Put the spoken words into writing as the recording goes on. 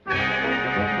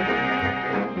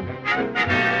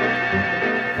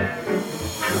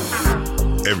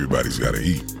Everybody's got to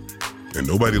eat, and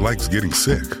nobody likes getting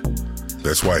sick.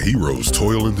 That's why Heroes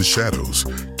toil in the shadows,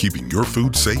 keeping your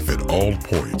food safe at all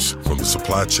points, from the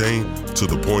supply chain to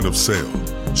the point of sale.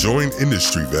 Join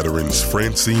industry veterans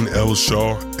Francine L.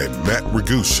 Shaw and Matt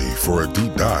Ragucci for a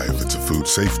deep dive into food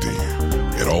safety.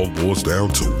 It all boils down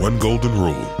to one golden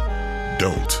rule: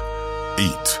 don't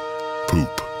eat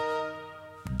poop.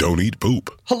 Don't eat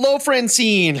poop. Hello,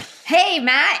 Francine. Hey,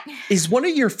 Matt. Is one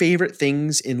of your favorite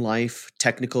things in life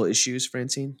technical issues,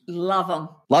 Francine? Love them.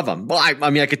 Love them. Well,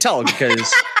 I mean, I could tell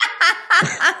because...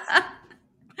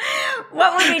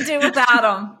 What would we do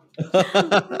without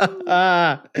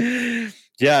them?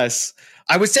 Yes.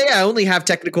 I would say I only have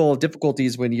technical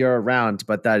difficulties when you're around,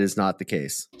 but that is not the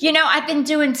case. You know, I've been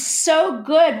doing so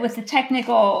good with the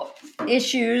technical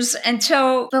issues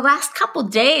until the last couple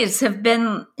days have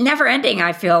been never ending,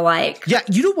 I feel like. Yeah,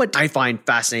 you know what I find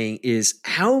fascinating is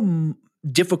how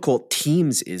difficult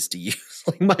Teams is to use,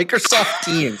 like Microsoft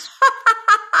Teams.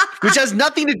 Which has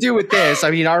nothing to do with this.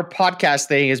 I mean, our podcast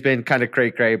thing has been kind of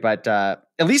cray-cray, but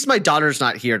at least my daughter's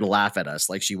not here to laugh at us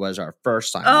like she was our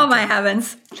first time. Oh, my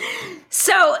heavens.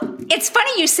 So it's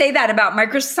funny you say that about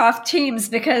Microsoft Teams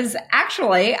because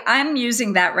actually I'm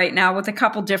using that right now with a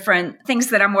couple different things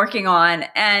that I'm working on.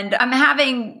 And I'm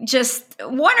having just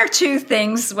one or two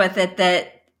things with it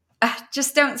that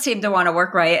just don't seem to want to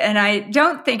work right. And I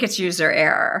don't think it's user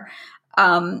error.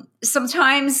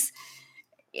 Sometimes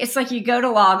it's like you go to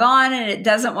log on and it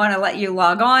doesn't want to let you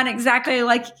log on exactly.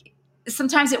 Like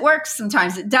sometimes it works,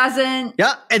 sometimes it doesn't.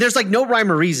 Yeah. And there's like no rhyme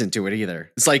or reason to it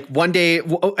either. It's like one day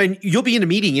and you'll be in a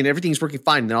meeting and everything's working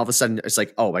fine. And then all of a sudden it's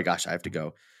like, oh my gosh, I have to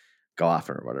go off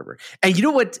or whatever. And you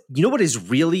know what is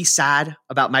really sad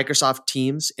about Microsoft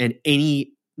Teams and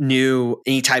any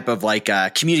type of like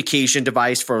communication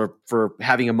device for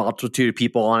having a multitude of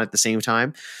people on at the same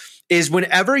time is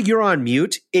whenever you're on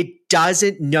mute, it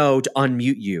doesn't know to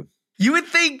unmute you. You would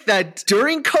think that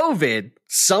during COVID,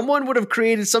 someone would have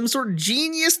created some sort of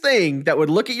genius thing that would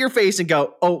look at your face and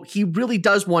go, oh, he really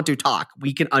does want to talk.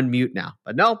 We can unmute now.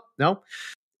 But no.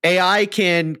 AI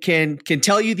can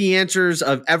tell you the answers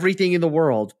of everything in the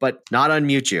world, but not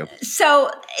unmute you.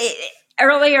 So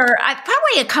earlier,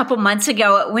 probably a couple months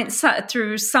ago, it went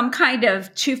through some kind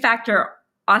of two-factor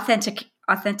authentication.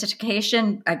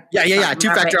 Yeah.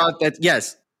 Two-factor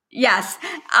authentication. Yes.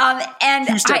 And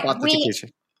two-step authentication.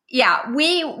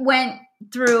 We went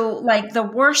through like the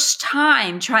worst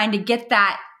time trying to get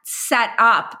that set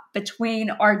up between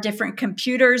our different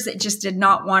computers. It just did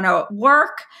not want to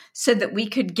work so that we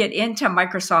could get into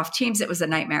Microsoft Teams. It was a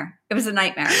nightmare.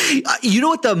 You know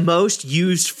what the most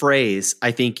used phrase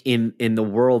I think in the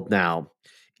world now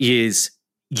is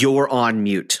you're on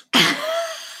mute.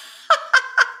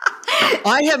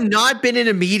 I have not been in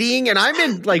a meeting, and I'm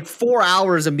in like 4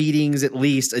 hours of meetings at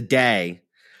least a day.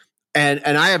 And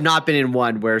I have not been in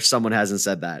one where someone hasn't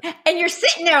said that. And you're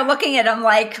sitting there looking at them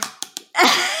like...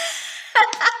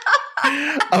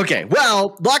 Okay,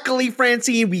 well, luckily,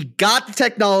 Francine, we got the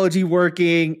technology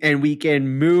working and we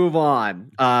can move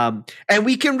on. And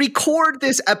we can record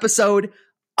this episode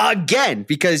again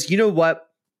because you know what?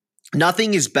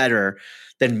 Nothing is better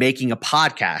than making a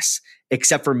podcast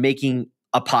except for making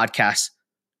a podcast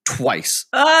twice.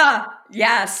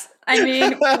 Yes. I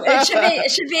mean,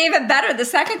 it should be even better the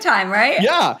second time, right?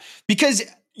 Yeah, because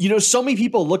you know, so many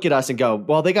people look at us and go,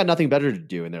 "Well, they got nothing better to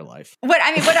do in their life." What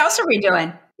else are we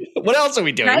doing? What else are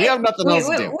we doing? Right? We have nothing else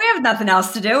to do. We have nothing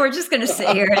else to do. We're just going to sit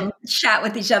here and chat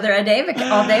with each other all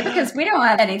day because we don't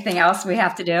have anything else we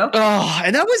have to do. Oh,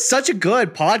 and that was such a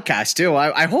good podcast too.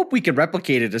 I hope we can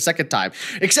replicate it a second time.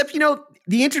 Except, you know,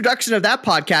 the introduction of that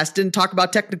podcast didn't talk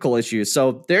about technical issues,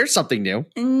 so there's something new.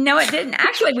 No, it didn't.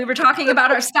 Actually, we were talking about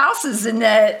our spouses in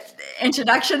the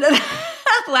introduction of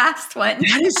the last one.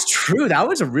 That is true. That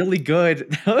was a really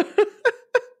good...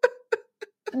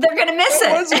 They're going to miss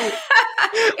it.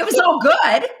 It was all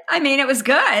good. I mean, it was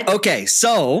good. Okay,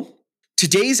 so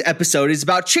today's episode is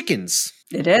about chickens.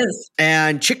 It is.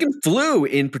 And chicken flu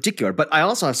in particular. But I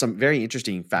also have some very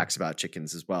interesting facts about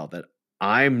chickens as well that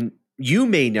you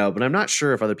may know, but I'm not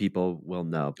sure if other people will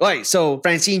know. All right, so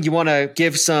Francine, you want to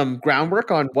give some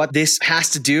groundwork on what this has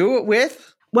to do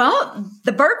with? Well,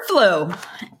 the bird flu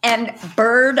and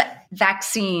bird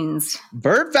vaccines.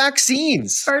 Bird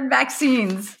vaccines.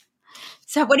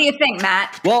 So what do you think,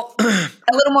 Matt? Well, a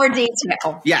little more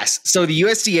detail. Yes. So the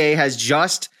USDA has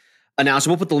just announced,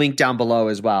 we'll put the link down below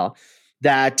as well,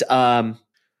 that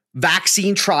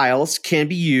vaccine trials can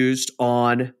be used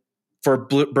for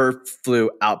bird flu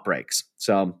outbreaks.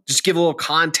 So just give a little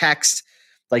context,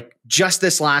 like just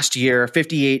this last year,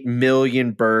 58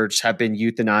 million birds have been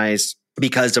euthanized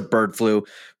because of bird flu.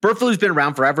 Bird flu has been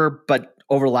around forever, but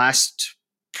over the last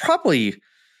probably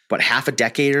half a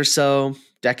decade or so.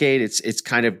 It's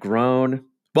kind of grown.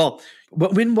 Well,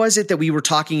 when was it that we were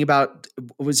talking about?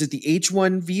 Was it the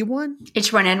H1V1?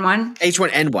 H1N1?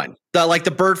 H1N1.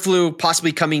 The bird flu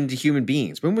possibly coming to human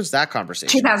beings. When was that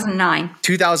conversation? 2009.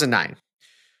 2009.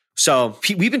 So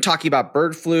we've been talking about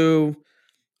bird flu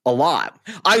a lot.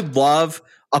 I love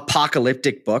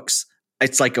apocalyptic books.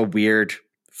 It's like a weird,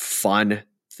 fun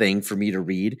thing for me to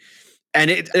read. And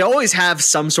it always have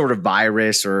some sort of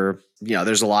virus or,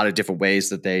 there's a lot of different ways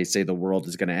that they say the world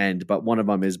is going to end, but one of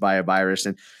them is by a virus.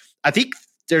 And I think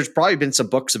there's probably been some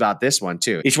books about this one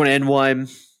too.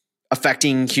 H1N1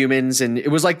 affecting humans. And it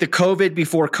was like the COVID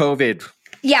before COVID.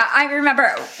 Yeah, I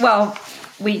remember,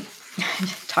 we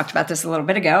talked about this a little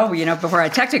bit ago, before our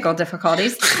technical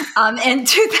difficulties. In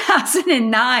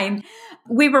 2009,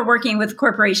 we were working with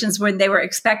corporations when they were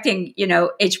expecting,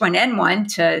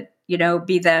 H1N1 to,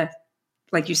 be the,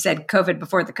 like you said, COVID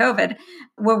before the COVID,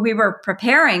 where we were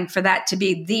preparing for that to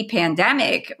be the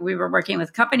pandemic. We were working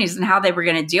with companies and how they were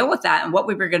going to deal with that and what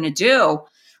we were going to do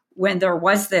when there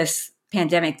was this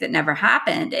pandemic that never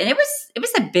happened. And it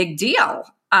was a big deal.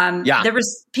 There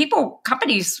was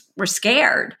companies were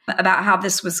scared about how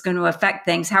this was going to affect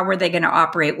things. How were they going to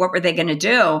operate? What were they going to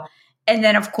do? And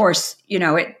then, of course,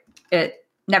 it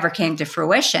never came to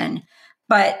fruition.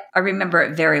 But I remember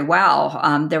it very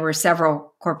well. There were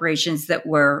several corporations that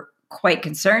were quite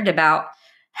concerned about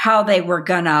how they were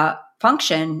going to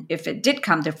function if it did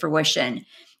come to fruition.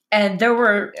 And there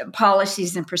were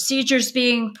policies and procedures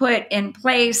being put in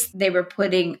place. They were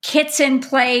putting kits in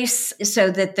place so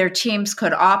that their teams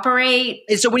could operate.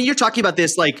 And so when you're talking about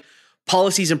this, like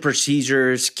policies and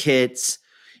procedures, kits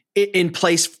in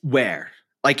place where?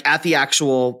 Like at the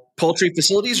actual poultry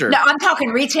facilities? Or no, I'm talking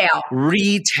retail.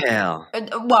 Retail.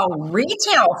 Well,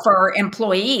 retail for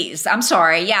employees. I'm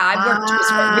sorry. Yeah, I worked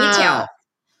for retail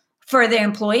for the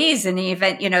employees in the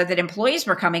event, that employees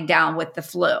were coming down with the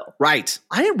flu. Right.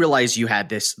 I didn't realize you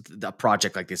had a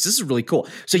project like this. This is really cool.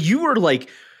 So you were like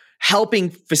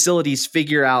helping facilities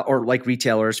figure out, or like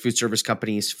retailers, food service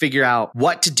companies, figure out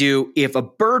what to do if a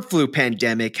bird flu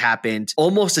pandemic happened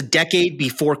almost a decade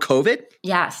before COVID?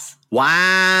 Yes.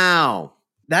 Wow.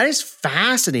 That is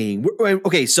fascinating.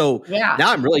 Okay, so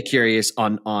now I'm really curious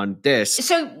on this.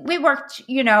 So we worked,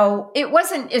 it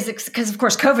wasn't as, because of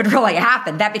course COVID really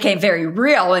happened. That became very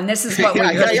real. And this is what we're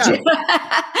going to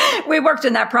do. We worked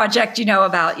on that project,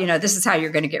 about, this is how you're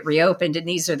going to get reopened. And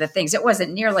these are the things. It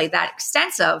wasn't nearly that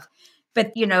extensive,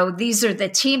 but, these are the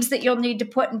teams that you'll need to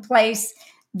put in place.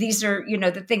 These are,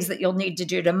 the things that you'll need to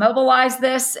do to mobilize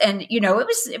this. And,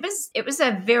 it was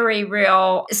a very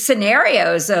real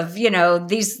scenarios of,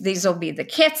 these will be the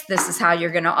kits. This is how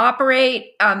you're going to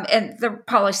operate. And the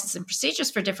policies and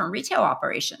procedures for different retail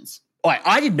operations. Oh,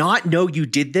 I did not know you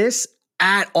did this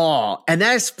at all. And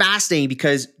that is fascinating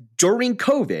because during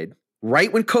COVID,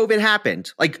 right when COVID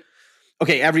happened, like,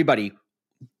 okay, everybody,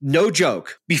 no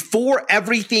joke. Before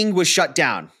everything was shut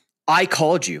down, I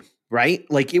called you, right?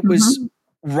 Like it was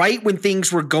right when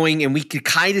things were going and we could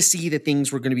kind of see that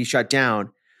things were going to be shut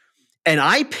down. And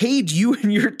I paid you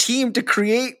and your team to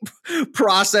create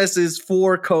processes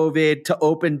for COVID to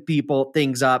open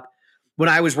things up when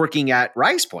I was working at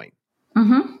Rice Point.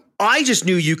 Mm-hmm. I just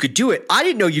knew you could do it. I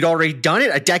didn't know you'd already done it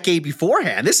a decade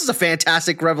beforehand. This is a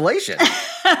fantastic revelation.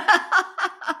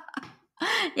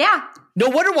 Yeah. No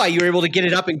wonder why you were able to get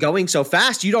it up and going so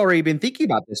fast. You'd already been thinking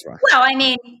about this, right? Well, I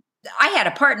mean, I had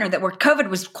a partner that worked. COVID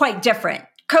was quite different.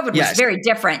 COVID was very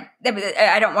different.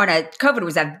 COVID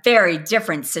was a very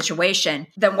different situation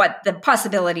than what the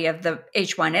possibility of the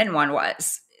H1N1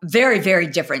 was. Very, very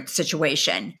different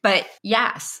situation. But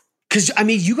yes. Because,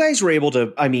 you guys were able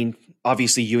to,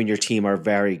 obviously you and your team are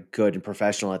very good and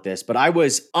professional at this, but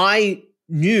I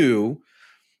knew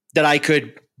that I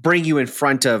could bring you in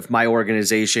front of my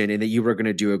organization and that you were going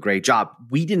to do a great job.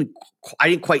 I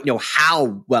didn't quite know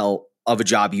how well of a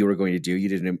job you were going to do.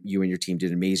 You and your team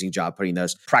did an amazing job putting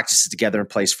those practices together in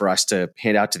place for us to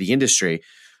hand out to the industry.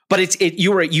 But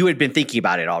you had been thinking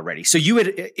about it already. So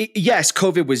yes,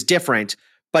 COVID was different,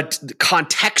 but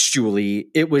contextually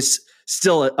it was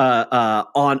still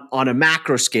on a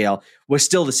macro scale was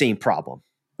still the same problem.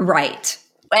 Right.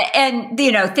 And,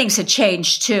 things had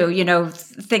changed too.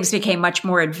 Things became much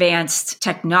more advanced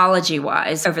technology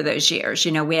wise over those years.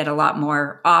 We had a lot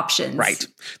more options. Right.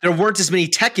 There weren't as many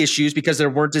tech issues because there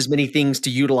weren't as many things to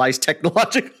utilize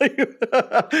technologically.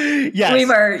 Yes. We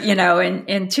were,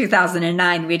 in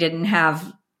 2009, we didn't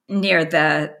have near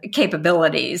the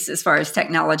capabilities as far as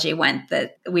technology went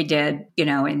that we did,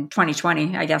 in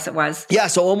 2020, I guess it was. Yeah.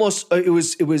 So almost, it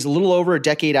was a little over a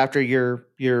decade after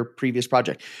your previous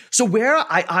project. So where,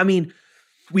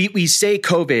 we say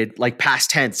COVID like past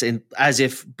tense and as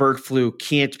if bird flu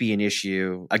can't be an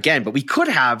issue again, but we could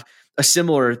have a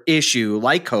similar issue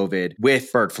like COVID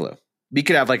with bird flu. We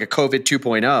could have like a COVID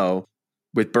 2.0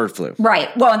 with bird flu.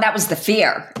 Right. Well, and that was the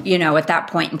fear, at that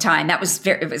point in time. It was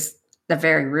the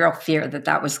very real fear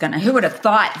that was going to, who would have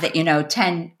thought that,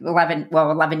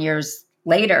 11 years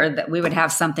later that we would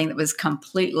have something that was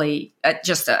completely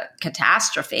just a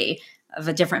catastrophe of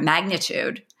a different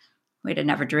magnitude. We'd have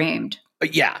never dreamed.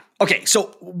 Yeah. Okay.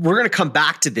 So we're going to come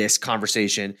back to this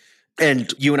conversation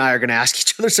and you and I are going to ask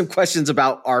each other some questions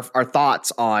about our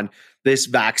thoughts on this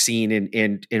vaccine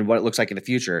and what it looks like in the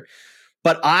future.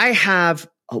 But I have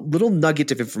a little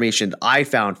nugget of information that I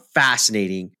found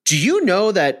fascinating. Do you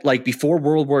know that like before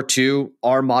World War II,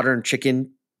 our modern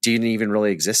chicken didn't even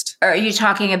really exist? Are you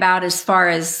talking about as far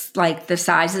as like the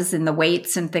sizes and the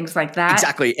weights and things like that?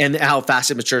 Exactly. And how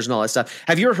fast it matures and all that stuff.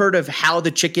 Have you ever heard of How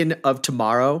the Chicken of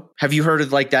Tomorrow? Have you heard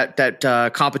of like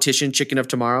that competition, Chicken of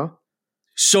Tomorrow?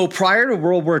 So prior to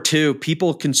World War II,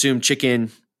 people consumed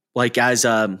chicken like as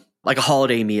like a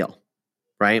holiday meal,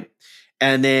 right?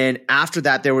 And then after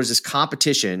that, there was this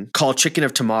competition called Chicken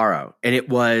of Tomorrow. And it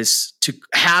was to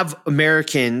have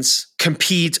Americans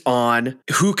compete on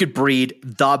who could breed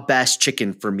the best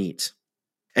chicken for meat.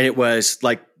 And it was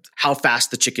like how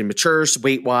fast the chicken matures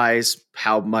weight-wise,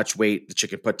 how much weight the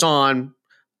chicken puts on,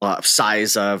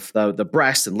 size of the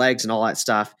breast and legs and all that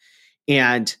stuff.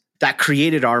 And that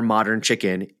created our modern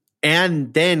chicken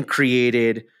and then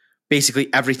created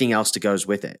basically everything else that goes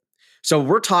with it. So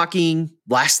we're talking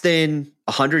less than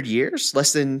 100 years,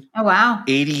 less than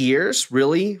 80 years,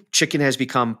 really, chicken has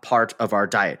become part of our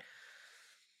diet.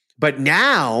 But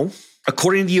now,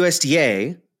 according to the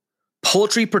USDA,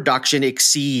 poultry production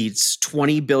exceeds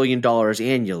 $20 billion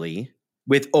annually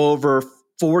with over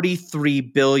 43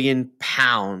 billion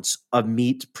pounds of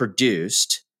meat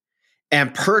produced.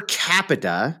 And per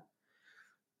capita,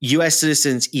 US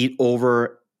citizens eat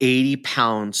over 80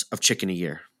 pounds of chicken a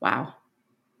year. Wow.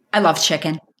 I love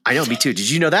chicken. I know, me too. Did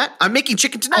you know that? I'm making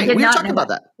chicken tonight. We were talking about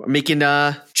that. I'm making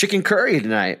chicken curry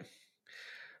tonight.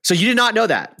 So you did not know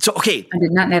that. So, okay. I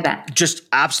did not know that. Just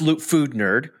absolute food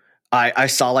nerd. I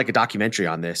saw like a documentary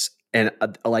on this and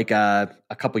a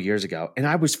couple years ago, and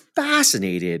I was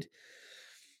fascinated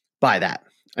by that.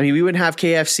 I mean, we wouldn't have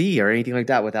KFC or anything like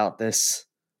that without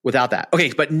that.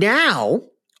 Okay, but now,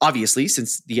 obviously,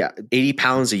 since the 80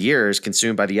 pounds a year is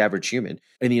consumed by the average human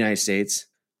in the United States,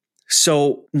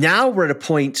 so now we're at a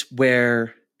point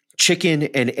where chicken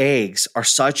and eggs are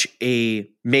such a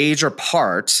major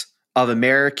part of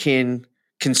American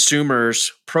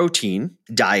consumers' protein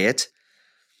diet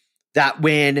that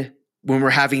when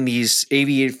we're having these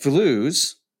avian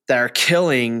flus that are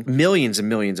killing millions and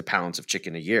millions of pounds of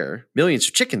chicken a year, millions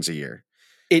of chickens a year,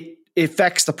 it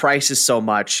affects the prices so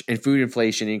much and food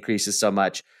inflation increases so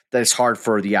much that it's hard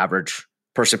for the average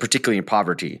person, particularly in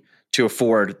poverty, to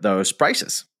afford those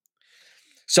prices.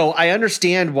 So I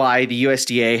understand why the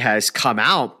USDA has come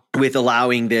out with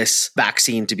allowing this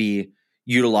vaccine to be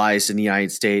utilized in the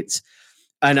United States.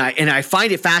 And I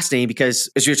find it fascinating because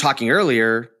as you were talking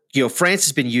earlier, France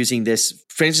has been using this.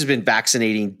 France has been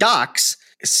vaccinating ducks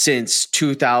since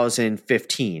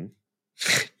 2015.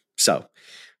 So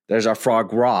there's our foie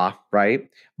gras, right?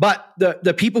 But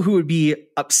the people who would be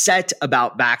upset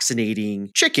about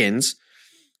vaccinating chickens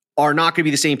are not going to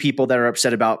be the same people that are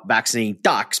upset about vaccinating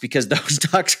ducks because those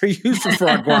ducks are used for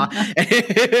foie gras.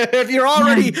 If you're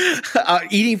already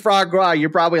eating foie gras, you're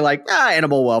probably like,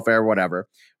 animal welfare, whatever,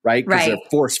 right? Because they're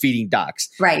force feeding ducks.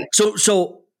 Right.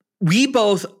 So we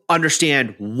both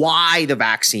understand why the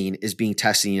vaccine is being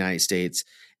tested in the United States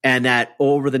and that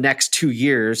over the next 2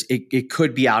 years, it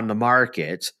could be out in the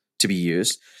market to be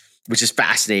used, which is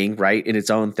fascinating, right, in its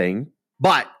own thing.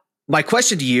 But my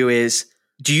question to you is,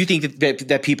 do you think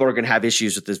that people are going to have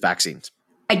issues with this vaccines?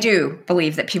 I do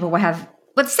believe that people will have,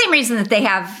 but the same reason that they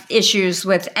have issues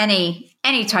with any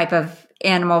type of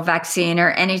animal vaccine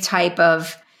or any type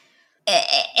of,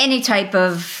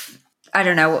 I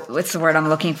don't know, what's the word I'm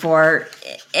looking for?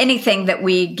 Anything that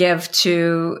we give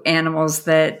to animals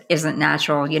that isn't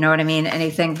natural. You know what I mean?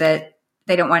 Anything that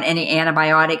they don't want any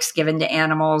antibiotics given to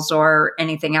animals or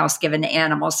anything else given to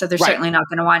animals. So they're certainly not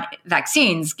going to want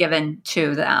vaccines given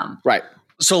to them. Right.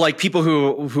 So like people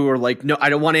who are like, no, I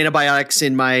don't want antibiotics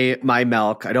in my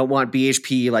milk. I don't want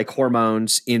BHP like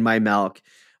hormones in my milk.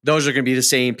 Those are going to be the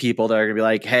same people that are going to be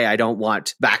like, hey, I don't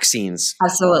want vaccines.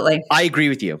 Absolutely. I agree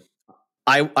with you.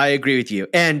 I agree with you.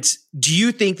 And do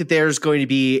you think that there's going to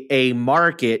be a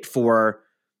market for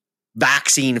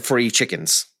vaccine-free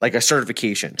chickens, like a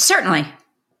certification? Certainly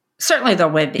there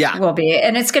will be.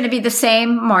 And it's going to be the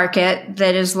same market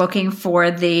that is looking for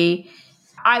the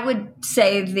I would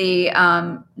say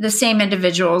the same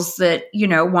individuals that,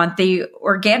 want the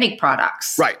organic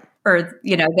products. Right. Or,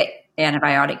 the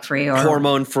antibiotic free or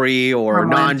hormone free or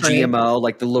non-GMO,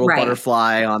 like the little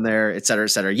butterfly on there, et cetera, et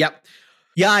cetera. Yep.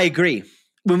 Yeah, I agree.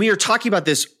 When we were talking about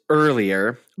this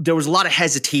earlier, there was a lot of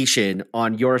hesitation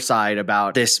on your side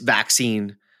about this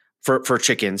vaccine for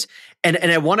chickens. And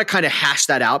I want to kind of hash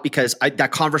that out because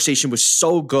that conversation was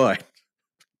so good.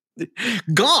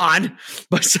 Gone,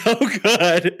 but so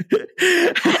good.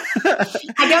 I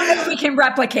don't know if we can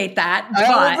replicate that, but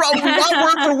not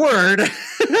word for word.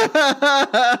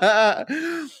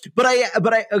 But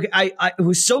it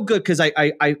was so good because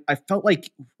I felt like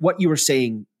what you were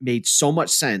saying made so much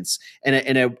sense,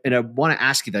 and I want to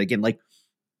ask you that again. Like,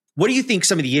 what do you think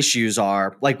some of the issues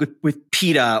are, like with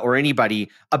PETA or anybody,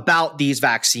 about these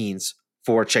vaccines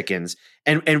for chickens,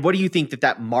 and what do you think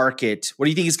that market? What do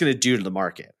you think it's going to do to the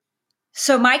market?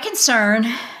 So my concern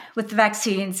with the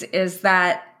vaccines is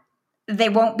that they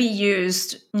won't be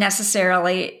used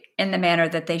necessarily in the manner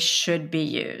that they should be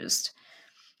used.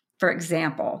 For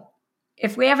example,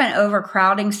 if we have an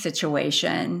overcrowding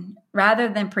situation, rather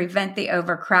than prevent the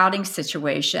overcrowding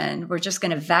situation, we're just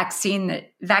going to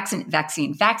vaccinate.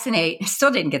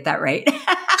 Still didn't get that right.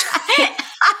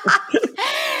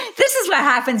 This is what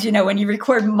happens, when you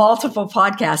record multiple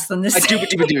podcasts on this day.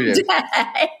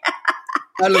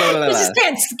 You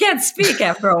just can't speak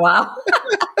after a while.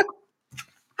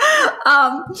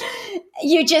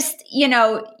 You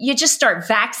just start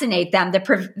vaccinating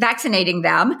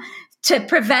them to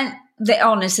prevent the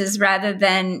illnesses rather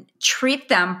than treat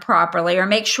them properly or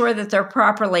make sure that they're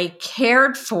properly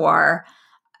cared for.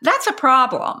 That's a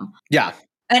problem. Yeah.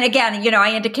 And again,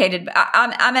 I indicated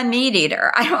I'm a meat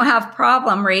eater. I don't have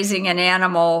problem raising an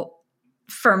animal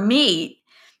for meat.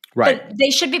 Right. But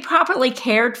they should be properly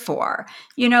cared for.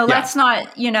 Let's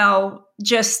not,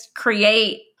 just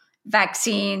create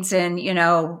vaccines and,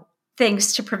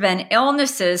 things to prevent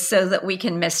illnesses so that we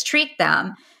can mistreat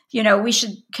them. We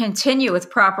should continue with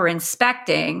proper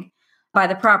inspecting by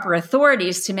the proper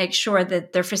authorities to make sure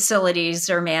that their facilities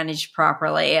are managed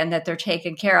properly and that they're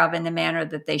taken care of in the manner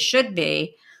that they should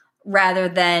be, rather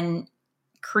than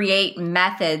create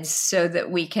methods so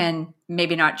that we can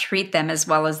maybe not treat them as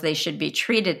well as they should be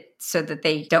treated so that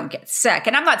they don't get sick.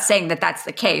 And I'm not saying that that's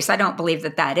the case. I don't believe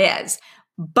that is.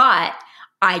 But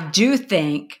I do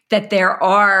think that there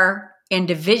are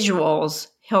individuals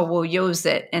who will use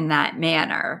it in that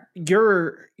manner.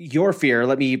 Your fear,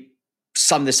 let me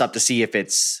sum this up to see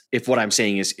if what I'm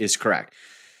saying is correct.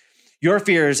 Your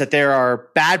fear is that there are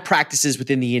bad practices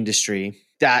within the industry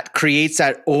that creates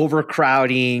that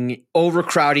overcrowding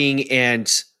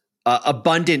and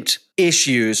abundant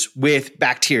issues with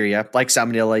bacteria like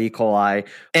Salmonella, E. coli,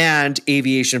 and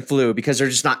aviation flu because they're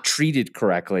just not treated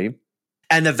correctly.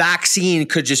 And the vaccine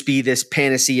could just be this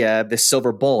panacea, this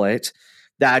silver bullet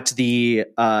that the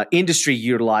industry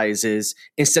utilizes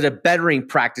instead of bettering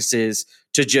practices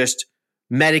to just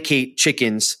medicate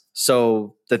chickens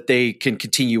so that they can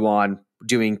continue on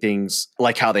doing things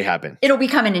like how they have been. It'll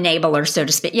become an enabler, so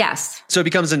to speak. Yes. So it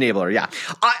becomes an enabler. Yeah.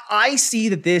 I see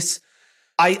that this,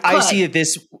 I see that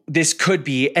this could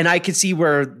be, and I can see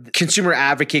where consumer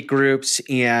advocate groups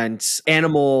and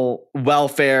animal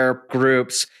welfare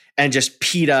groups and just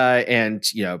PETA and,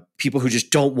 people who just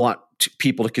don't want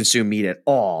people to consume meat at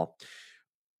all.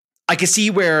 I can see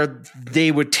where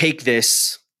they would take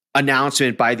this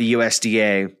announcement by the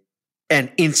USDA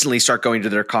and instantly start going to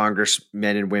their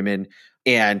congressmen and women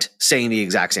and saying the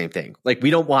exact same thing. Like, we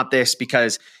don't want this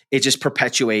because it just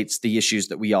perpetuates the issues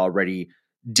that we already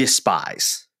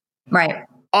despise. Right.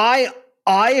 I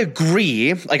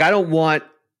agree. Like, I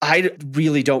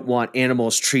really don't want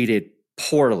animals treated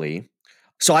poorly.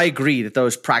 So I agree that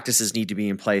those practices need to be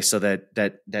in place so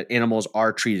that animals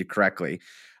are treated correctly.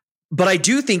 But I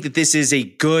do think that this is a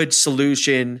good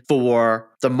solution for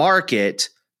the market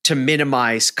to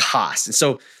minimize costs. And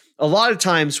so a lot of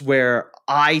times where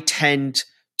I tend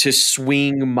to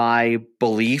swing my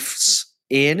beliefs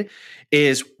in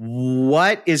is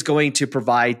what is going to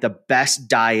provide the best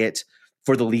diet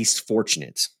for the least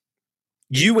fortunate.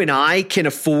 You and I can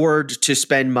afford to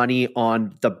spend money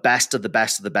on the best of the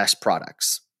best of the best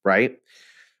products, right?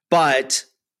 But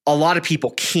a lot of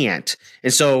people can't.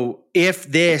 And so if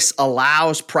this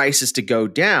allows prices to go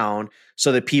down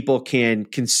so that people can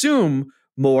consume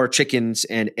more chickens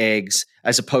and eggs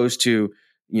as opposed to,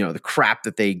 the crap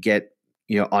that they get,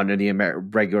 on the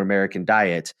regular American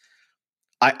diet,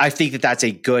 I think that that's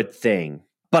a good thing.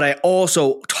 But I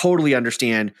also totally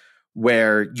understand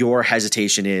where your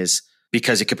hesitation is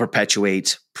because it could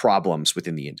perpetuate problems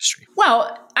within the industry.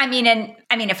 Well,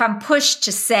 if I'm pushed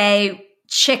to say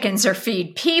chickens or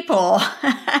feed people,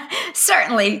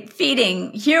 certainly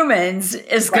feeding humans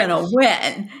is going to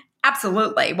win.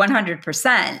 Absolutely,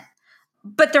 100%.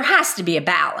 But there has to be a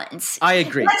balance. I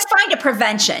agree. Let's find a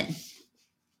prevention.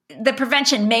 The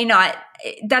prevention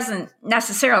doesn't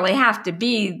necessarily have to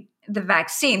be the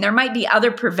vaccine. There might be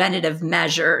other preventative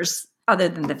measures other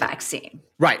than the vaccine.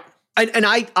 Right. And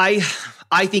I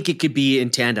think it could be in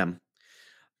tandem.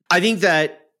 I think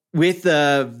that with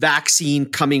the vaccine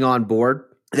coming on board,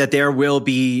 that there will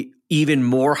be even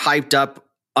more hyped up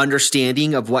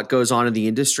understanding of what goes on in the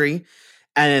industry.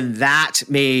 And that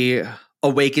may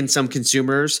awaken some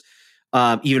consumers,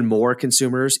 even more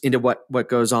consumers, into what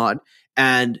goes on.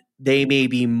 And they may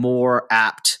be more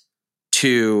apt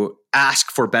to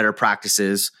ask for better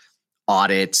practices,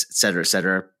 audits, et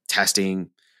cetera, testing,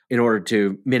 in order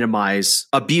to minimize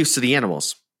abuse to the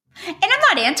animals. And I'm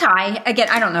not again,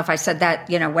 I don't know if I said that,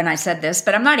 when I said this,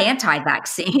 but I'm not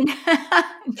anti-vaccine.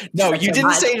 No, you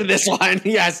didn't say it in this one.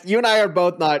 Yes, you and I are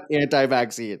both not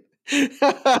anti-vaccine.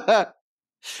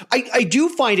 I do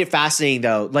find it fascinating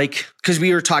though, because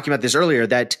we were talking about this earlier,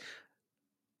 that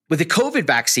with the COVID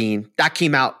vaccine, that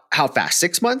came out how fast?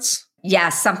 6 months? Yeah,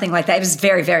 something like that. It was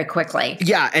very, very quickly.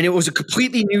 Yeah, and it was a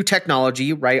completely new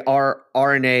technology, right? Our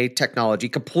RNA technology,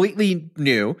 completely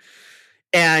new.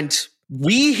 And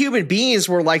we human beings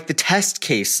were like the test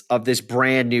case of this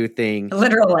brand new thing.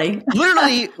 Literally,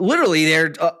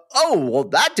 they're, well,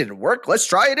 that didn't work. Let's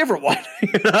try a different one.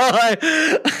 But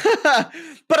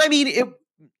I mean,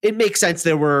 it makes sense.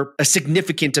 There were a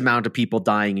significant amount of people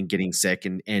dying and getting sick,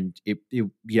 and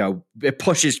it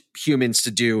pushes humans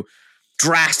to do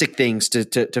drastic things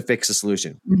to fix the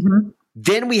solution. Mm-hmm.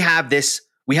 Then we have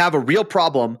a real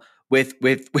problem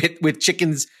with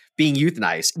chickens being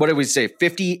euthanized. What did we say?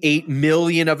 58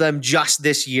 million of them just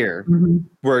this year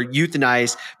were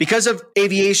euthanized because of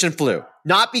aviation flu,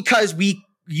 not because we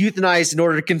euthanized in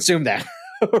order to consume them,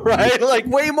 right? Like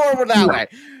way more were that way.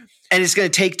 And it's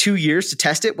going to take 2 years to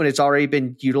test it when it's already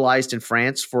been utilized in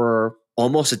France for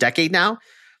almost a decade now.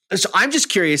 So I'm just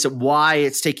curious why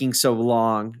it's taking so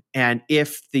long, and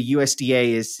if the USDA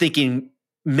is thinking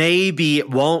maybe it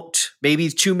won't, maybe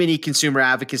too many consumer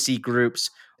advocacy groups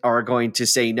are going to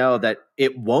say no, that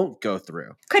it won't go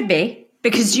through. Could be,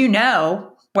 because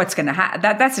what's going to happen.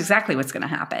 That's exactly what's going to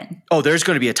happen. Oh, there's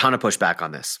going to be a ton of pushback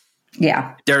on this.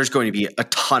 Yeah. There's going to be a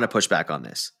ton of pushback on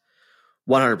this.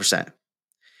 100%.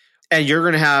 And you're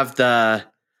going to have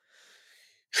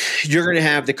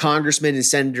the congressmen and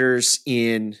senators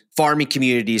in farming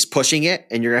communities pushing it,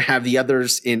 and you're going to have the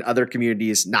others in other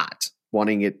communities not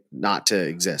wanting it not to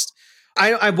exist.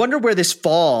 I wonder where this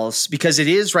falls, because it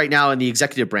is right now in the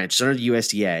executive branch, it's under the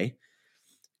USDA.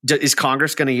 Is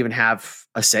Congress going to even have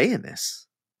a say in this?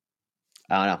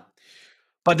 I don't know.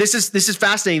 But this is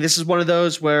fascinating. This is one of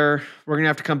those where we're going to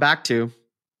have to come back to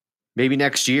maybe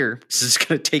next year. This is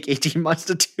going to take 18 months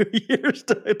to 2 years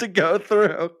to go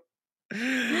through.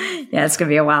 Yeah, it's going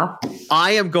to be a while.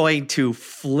 I am going to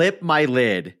flip my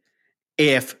lid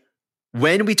if,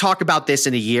 when we talk about this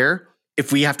in a year,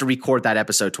 if we have to record that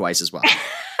episode twice as well.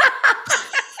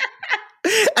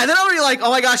 And then I'll be like,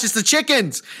 oh my gosh, it's the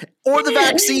chickens or the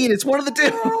vaccine. It's one of the two.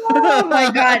 Oh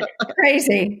my God.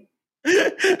 Crazy.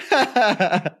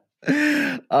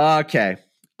 Okay.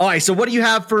 All right. So what do you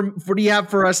have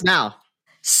for us now?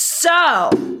 So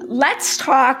let's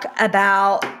talk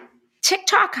about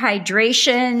TikTok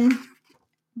hydration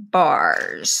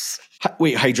bars.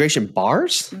 Wait, hydration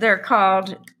bars? They're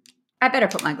called, I better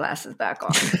put my glasses back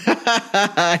on.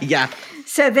 Yeah.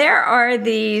 So there are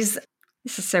these,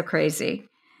 this is so crazy,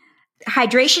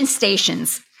 hydration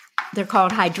stations. They're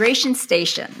called hydration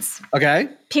stations. Okay.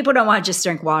 People don't want to just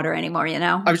drink water anymore,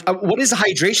 What is a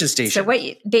hydration station?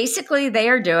 So basically they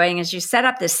are doing is you set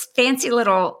up this fancy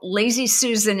little Lazy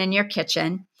Susan in your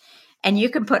kitchen, and you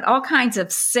can put all kinds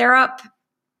of syrup,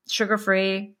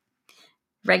 sugar-free,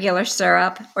 regular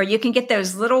syrup, or you can get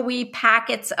those little wee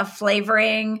packets of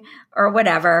flavoring or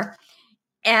whatever.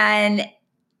 And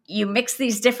you mix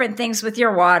these different things with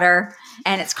your water,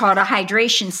 and it's called a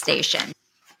hydration station.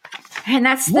 And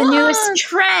that's the newest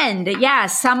trend. Yeah,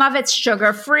 some of it's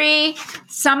sugar-free.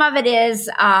 Some of it is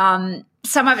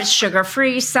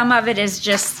sugar-free. Some of it is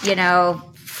just,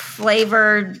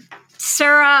 flavored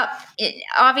syrup.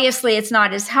 Obviously, it's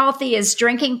not as healthy as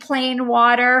drinking plain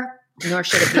water, nor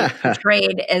should it be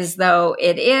portrayed as though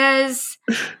it is.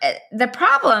 The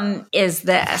problem is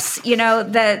this,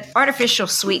 the artificial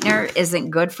sweetener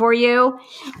isn't good for you.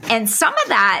 And some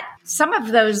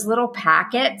of those little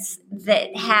packets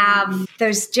that have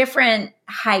those different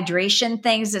hydration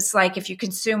things, it's like if you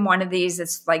consume one of these,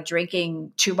 it's like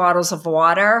drinking 2 bottles of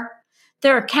water.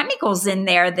 there are chemicals in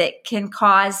there that can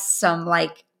cause some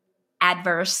like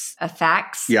adverse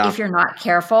effects if you're not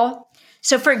careful.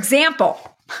 So for example,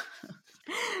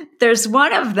 there's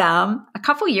one of them a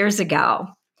couple years ago.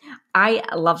 I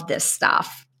love this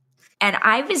stuff. And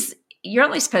you're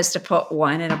only supposed to put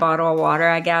one in a bottle of water,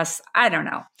 I guess. I don't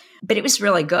know. But it was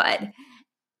really good.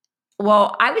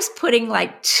 Well, I was putting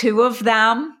like 2 of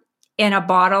them in a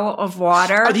bottle of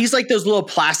water. Are these like those little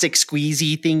plastic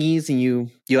squeezy thingies and you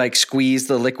like squeeze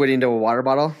the liquid into a water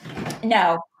bottle?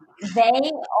 No,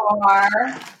 they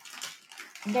are.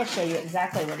 I'm going to show you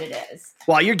exactly what it is.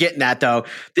 While you're getting that though,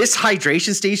 this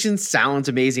hydration station sounds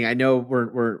amazing. I know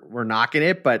we're knocking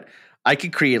it, but I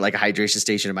could create like a hydration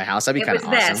station in my house. That'd be kind of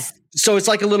awesome. This. So it's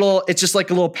just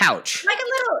like a little pouch.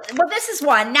 Well, this is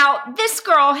one. Now, this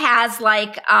girl had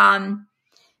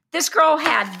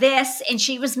this and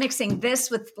she was mixing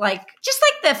this with just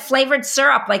like the flavored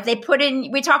syrup. Like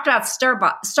we talked about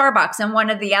Starbucks in one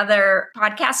of the other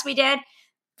podcasts we did.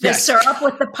 The syrup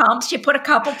with the pumps. You put a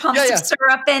couple pumps of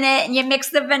syrup in it and you mix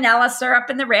the vanilla syrup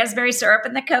and the raspberry syrup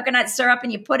and the coconut syrup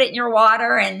and you put it in your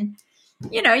water and,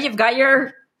 you've got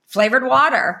your flavored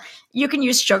water. You can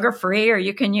use sugar-free or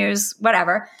you can use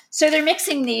whatever. So they're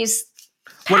mixing these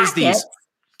packets. What is these?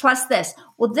 Plus this.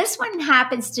 Well, this one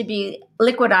happens to be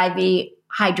Liquid IV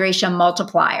Hydration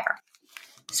Multiplier.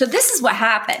 So this is what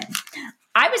happened.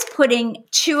 I was putting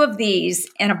 2 of these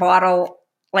in a bottle,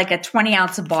 like a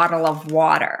 20-ounce bottle of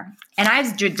water. And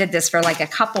I did this for like a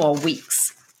couple of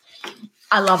weeks.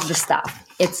 I love the stuff.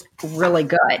 It's really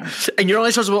good. And you're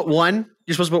only supposed to put 1?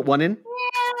 You're supposed to put 1 in? Yeah, 1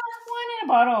 in a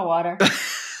bottle of water.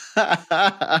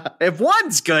 If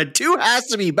 1's good, 2 has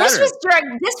to be better. This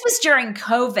was during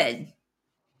COVID.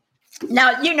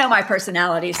 Now, you know my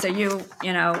personality, so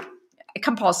a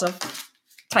compulsive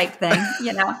type thing,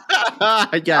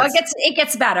 I guess. It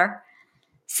gets better.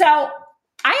 So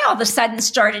I all of a sudden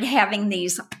started having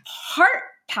these heart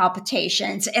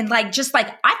palpitations and I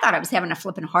thought I was having a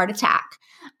flipping heart attack.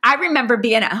 I remember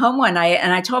being at home one night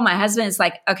and I told my husband, it's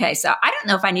like, okay, so I don't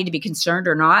know if I need to be concerned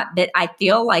or not, but I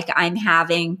feel like I'm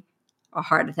having a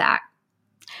heart attack.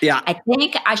 Yeah. I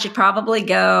think I should probably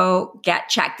go get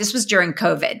checked. This was during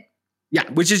COVID. Yeah,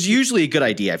 which is usually a good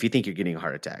idea if you think you're getting a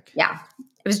heart attack. Yeah,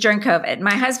 it was during COVID.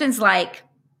 My husband's like,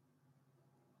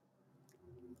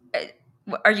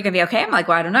 are you going to be okay? I'm like,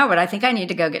 well, I don't know, but I think I need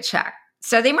to go get checked.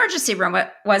 So the emergency room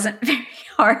wasn't very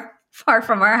far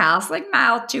from our house, like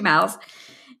 2 miles.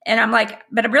 And I'm like,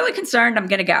 but I'm really concerned. I'm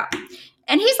going to go.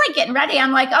 And he's like getting ready.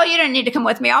 I'm like, oh, you don't need to come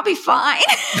with me. I'll be fine.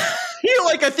 You're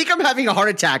like, I think I'm having a heart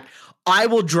attack. I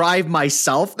will drive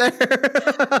myself there. I'm like,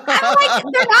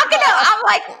 they're not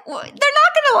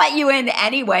gonna let you in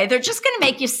anyway. They're just gonna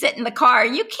make you sit in the car.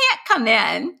 You can't come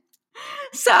in.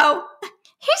 So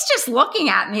he's just looking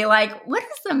at me like, what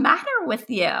is the matter with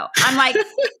you? I'm like,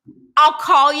 I'll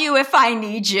call you if I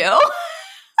need you.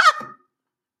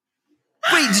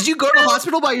 Wait, did you go to the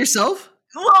hospital by yourself?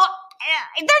 Well,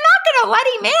 they're not gonna let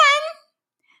him in.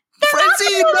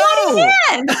 Frenzy,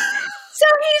 no. So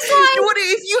he's like, what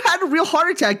if you had a real heart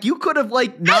attack? You could have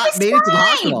not made it to the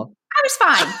hospital. I was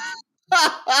fine.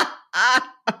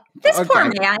 This poor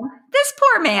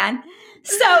man.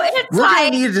 So it's we're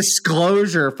gonna need a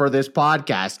disclosure for this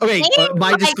podcast. Okay,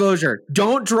 my disclosure: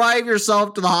 don't drive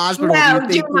yourself to the hospital. No, if you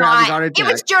think you're having a heart attack.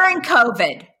 It was during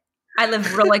COVID. I lived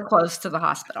really close to the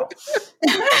hospital.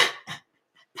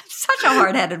 Such a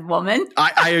hard-headed woman.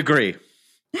 I agree.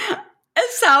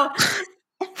 So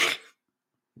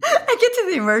I get to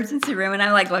the emergency room and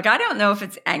I'm like, look, I don't know if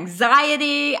it's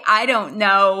anxiety. I don't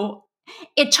know.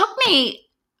 It took me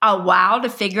a while to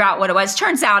figure out what it was.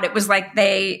 Turns out it was like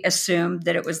they assumed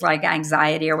that it was like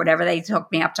anxiety or whatever. They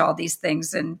took me up to all these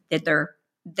things and they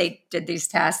did these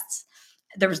tests.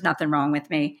 There was nothing wrong with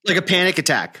me. Like a panic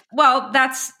attack. Well,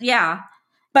 yeah.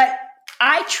 But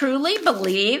I truly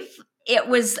believe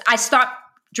I stopped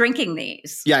drinking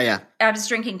these. Yeah. I was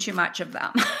drinking too much of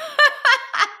them.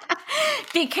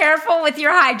 Be careful with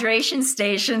your hydration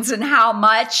stations and how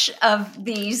much of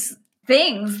these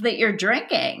things that you're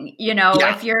drinking.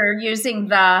 If you're using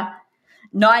the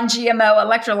non-GMO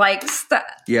electrolyte style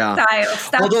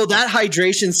stuff. Although that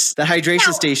hydration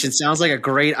station sounds like a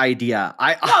great idea.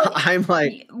 I'm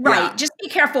like, right. Yeah. Just be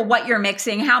careful what you're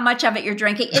mixing, how much of it you're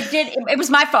drinking. It was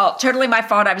my fault, totally my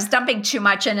fault. I was dumping too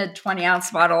much in a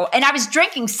 20-ounce bottle and I was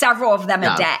drinking several of them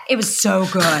a day. It was so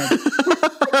good.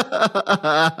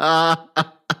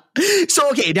 So,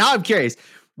 okay, now I'm curious.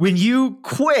 When you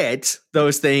quit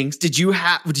those things, did you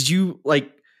have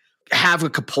a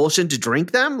compulsion to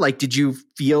drink them? Like, did you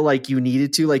feel like you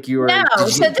needed to, like you were? No.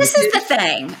 So this is the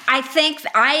thing. I think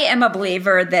I am a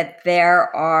believer that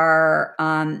there are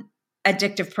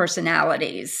addictive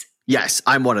personalities. Yes,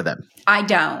 I'm one of them. I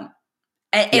don't.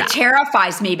 It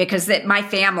terrifies me because my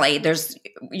family,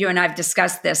 you and I've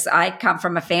discussed this. I come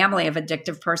from a family of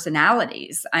addictive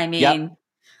personalities. I mean,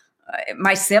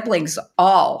 my siblings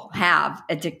all have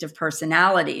addictive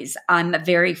personalities. I'm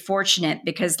very fortunate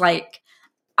because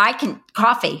I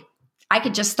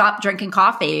could just stop drinking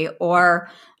coffee, or,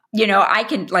 I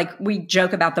can, we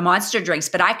joke about the Monster drinks,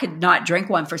 but I could not drink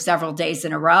one for several days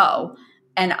in a row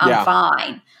and I'm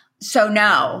fine. So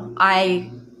no,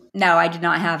 I did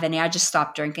not have any. I just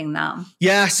stopped drinking them.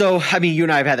 Yeah. So, I mean, you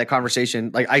and I have had that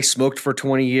conversation. Like, I smoked for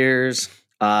 20 years,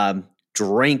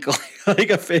 drank like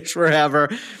a fish forever.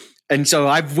 And so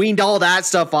I've weaned all that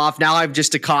stuff off. Now I'm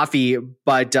just a coffee.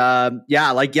 But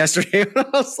like yesterday when I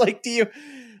was like to you,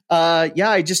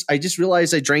 I just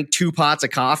realized I drank 2 pots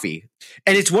of coffee.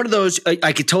 And it's one of those,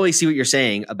 I could totally see what you're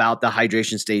saying about the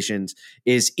hydration stations,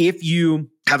 is if you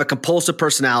have a compulsive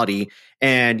personality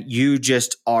and you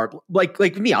just are like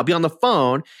me, I'll be on the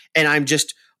phone and I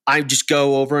just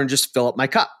go over and just fill up my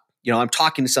cup. I'm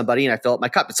talking to somebody and I fill up my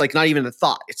cup. It's like not even a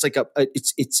thought. It's like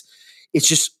it's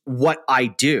just what I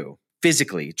do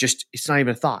physically. It's not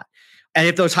even a thought. And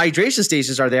if those hydration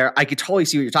stations are there, I could totally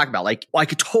see what you're talking about. Like, I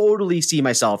could totally see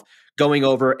myself going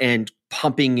over and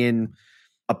pumping in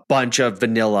a bunch of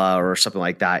vanilla or something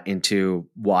like that into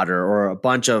water, or a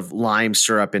bunch of lime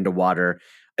syrup into water.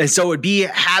 And so it would be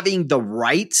having the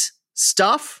right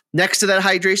stuff next to that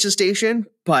hydration station.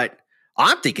 But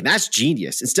I'm thinking that's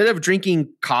genius. Instead of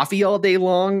drinking coffee all day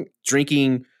long,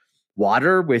 drinking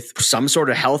water with some sort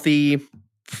of healthy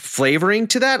flavoring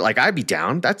to that, like, I'd be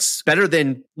down. That's better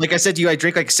than, like I said to you, I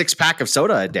drink like a 6-pack of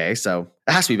soda a day. So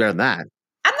it has to be better than that.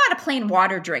 I'm not a plain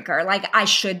water drinker. Like, I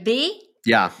should be.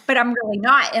 Yeah. But I'm really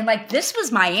not. And this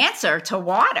was my answer to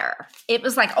water. It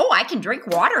was like, oh, I can drink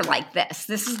water like this.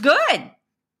 This is good.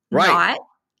 Right.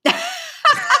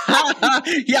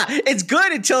 Yeah, it's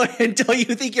good until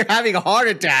you think you're having a heart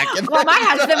attack. Well, my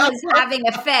husband was having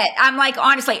a fit. I'm like,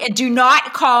 honestly, do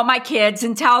not call my kids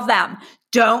and tell them.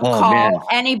 Don't call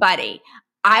anybody.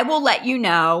 I will let you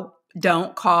know.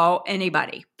 Don't call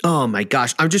anybody. Oh my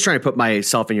gosh. I'm just trying to put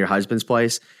myself in your husband's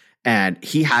place, and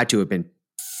he had to have been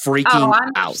freaking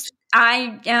out.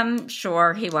 I am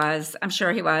sure he was. I'm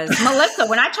sure he was. Melissa,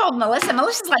 when I told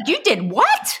Melissa's like, you did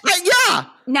what? Yeah.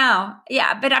 No.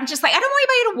 Yeah. But I'm just like, I don't want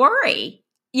anybody to worry.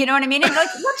 You know what I mean? And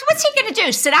what's he going to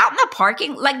do? Sit out in the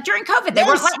parking? Like, during COVID, they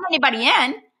weren't letting anybody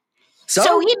in.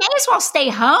 So he may as well stay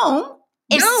home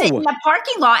and sit in the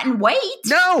parking lot and wait.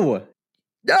 No.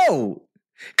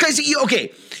 Because, you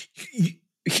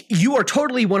are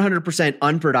totally 100%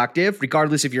 unproductive,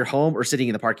 regardless if you're home or sitting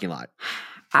in the parking lot.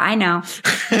 I know.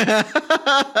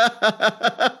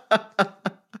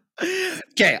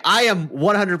 Okay, I am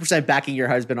 100% backing your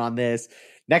husband on this.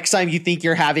 Next time you think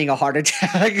you're having a heart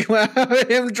attack, have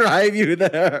him drive you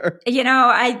there.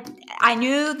 I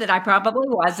knew that I probably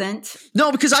wasn't.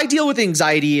 No, because I deal with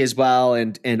anxiety as well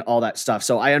and all that stuff.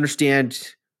 So I understand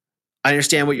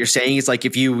what you're saying. It's like,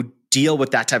 if you deal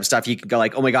with that type of stuff, you can go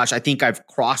like, oh my gosh, I think I've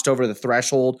crossed over the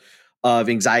threshold of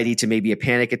anxiety to maybe a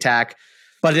panic attack.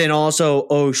 But then also,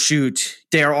 oh shoot,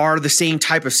 there are the same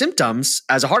type of symptoms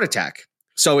as a heart attack.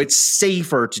 So it's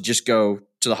safer to just go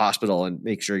to the hospital and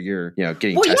make sure you're, getting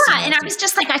tested. Well, yeah. And I was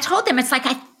just like, I told them, it's like,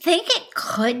 I think it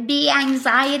could be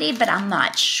anxiety, but I'm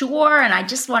not sure. And I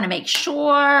just want to make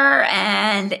sure.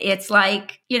 And it's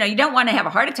like, you don't want to have a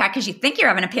heart attack because you think you're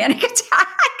having a panic attack.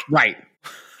 Right.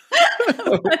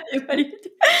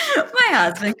 My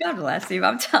husband, God bless him.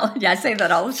 I'm telling you, I say that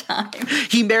all the time.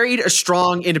 He married a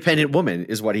strong, independent woman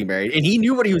is what he married. And he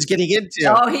knew what he was getting into.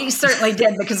 Oh, he certainly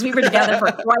did, because we were together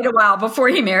for quite a while before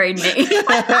he married me.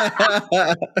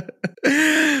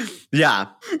 Yeah.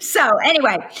 So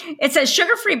anyway, it says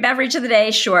sugar-free beverage of the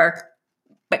day. Sure.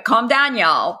 But calm down,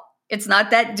 y'all. It's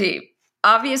not that deep.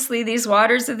 Obviously, these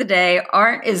waters of the day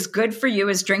aren't as good for you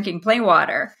as drinking plain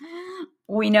water.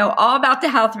 We know all about the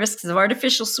health risks of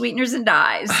artificial sweeteners and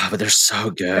dyes. Oh, but they're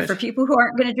so good. But for people who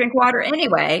aren't going to drink water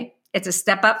anyway, it's a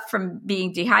step up from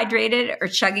being dehydrated or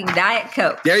chugging Diet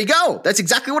Coke. There you go. That's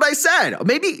exactly what I said.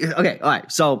 Maybe. Okay. All right.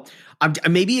 So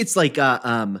maybe it's like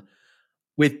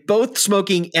with both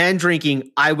smoking and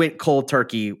drinking, I went cold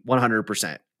turkey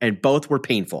 100%, and both were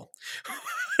painful.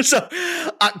 So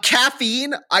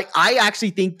caffeine, I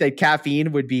actually think that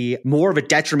caffeine would be more of a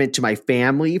detriment to my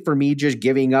family for me just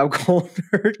giving up cold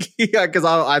turkey, because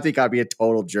I think I'd be a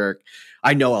total jerk.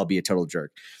 I know I'll be a total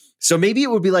jerk. So maybe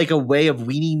it would be like a way of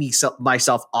weaning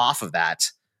myself off of that,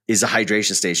 is a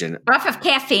hydration station. Off of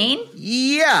caffeine?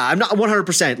 Yeah, I'm not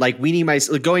 100% like weaning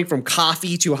myself, going from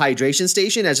coffee to a hydration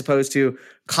station as opposed to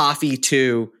coffee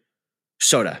to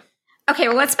soda. Okay,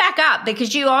 well, let's back up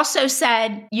because you also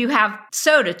said you have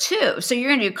soda too. So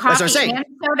you're going to do coffee and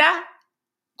soda?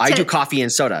 I do coffee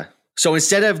and soda. So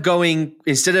instead of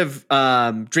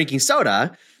drinking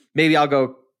soda, maybe I'll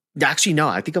go, actually, no,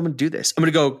 I think I'm going to do this. I'm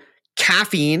going to go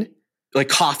coffee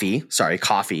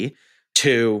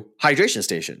to hydration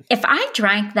station. If I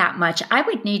drank that much, I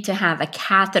would need to have a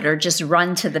catheter just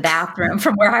run to the bathroom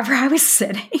from wherever I was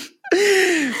sitting.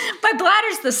 My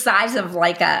bladder's the size of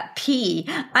like a pea.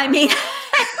 I mean,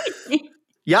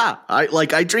 yeah,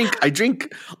 I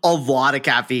drink a lot of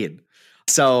caffeine.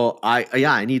 So I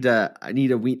need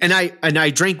a wean, and I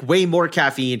drank way more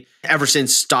caffeine ever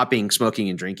since stopping smoking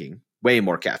and drinking. Way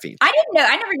more caffeine. I didn't know.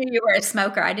 I never knew you were a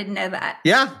smoker. I didn't know that.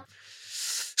 Yeah.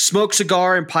 Smoked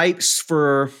cigar and pipes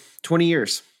for 20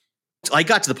 years. I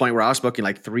got to the point where I was smoking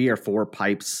like 3 or 4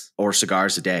 pipes or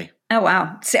cigars a day. Oh,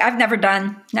 wow. See, I've never.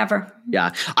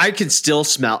 Yeah. I can still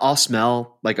I'll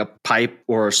smell like a pipe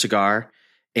or a cigar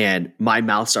and my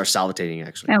mouth starts salivating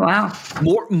actually. Oh, wow.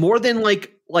 More than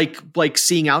like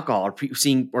seeing alcohol or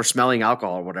seeing or smelling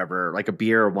alcohol or whatever, like a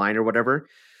beer or wine or whatever.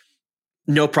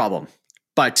 No problem.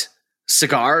 But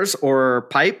cigars or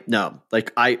pipe, no.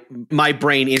 Like my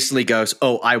brain instantly goes,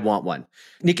 oh, I want one.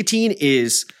 Nicotine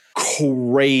is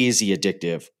crazy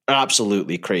addictive.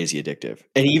 Absolutely crazy addictive.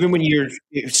 And even when you're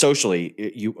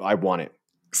socially, I want it.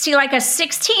 See, like a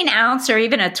 16 ounce or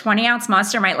even a 20 ounce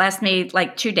Monster might last me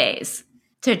like 2 days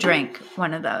to drink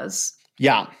one of those.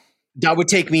 Yeah. That would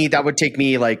take me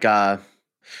like, I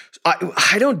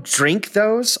don't drink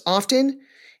those often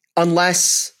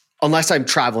unless I'm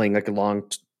traveling like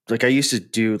like I used to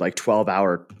do like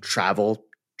 12-hour travel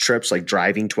trips, like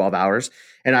driving 12 hours.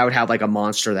 And I would have like a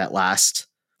Monster that lasts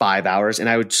 5 hours and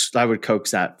I would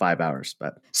coax that 5 hours.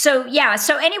 But so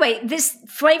anyway, this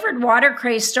flavored water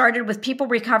craze started with people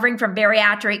recovering from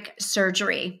bariatric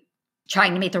surgery,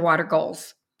 trying to meet their water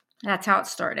goals. That's how it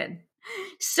started.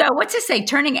 So what's it say?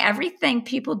 Turning everything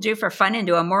people do for fun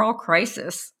into a moral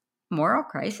crisis. Moral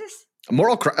crisis?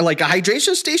 Like a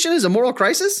hydration station is a moral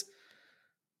crisis?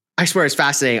 I swear it's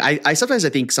fascinating. I sometimes I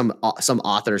think some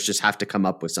authors just have to come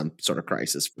up with some sort of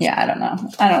crisis. Yeah, I don't know.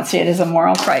 I don't see it as a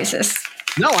moral crisis.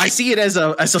 No, I see it as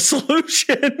a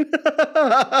solution.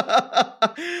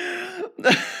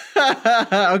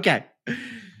 Okay.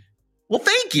 Well,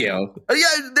 thank you.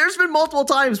 Yeah, there's been multiple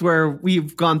times where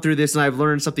we've gone through this and I've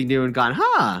learned something new and gone,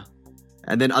 huh?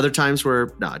 And then other times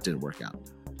where, no, it didn't work out.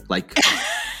 Like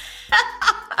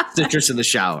citrus in the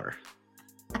shower.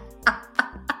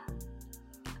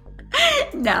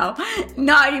 No,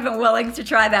 not even willing to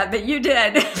try that, but you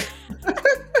did.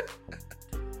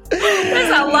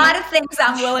 There's a lot of things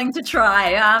I'm willing to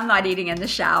try. I'm not eating in the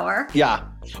shower. Yeah.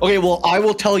 Okay, well, I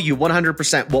will tell you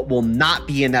 100% what will not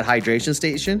be in that hydration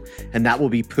station, and that will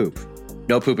be poop.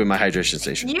 No poop in my hydration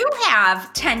station. You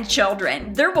have 10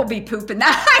 children. There will be poop in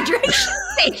that hydration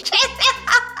station.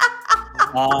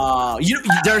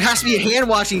 There has to be a hand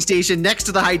washing station next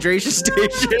to the hydration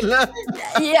station.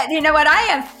 Yeah, you know what? I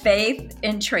have faith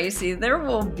in Tracy. There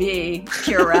will be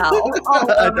Purell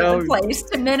all over the place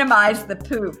to minimize the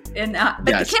poop. But yes.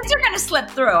 The kids are going to slip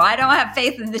through. I don't have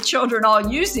faith in the children all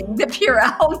using the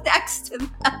Purell next to the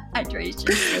hydration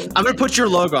station. I'm going to put your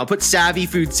logo. I'll put Savvy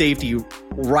Food Safety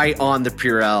right on the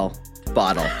Purell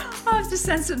bottle. I'll have to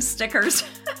send some stickers.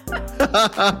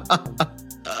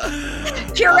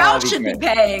 Purell should be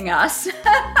paying us.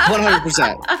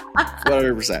 100%.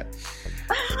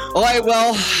 100%. All right,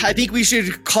 well, I think we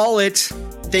should call it.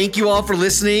 Thank you all for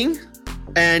listening.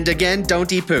 And again,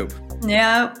 don't eat poop.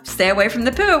 Yeah, stay away from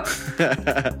the poop.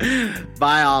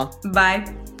 Bye, all.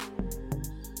 Bye.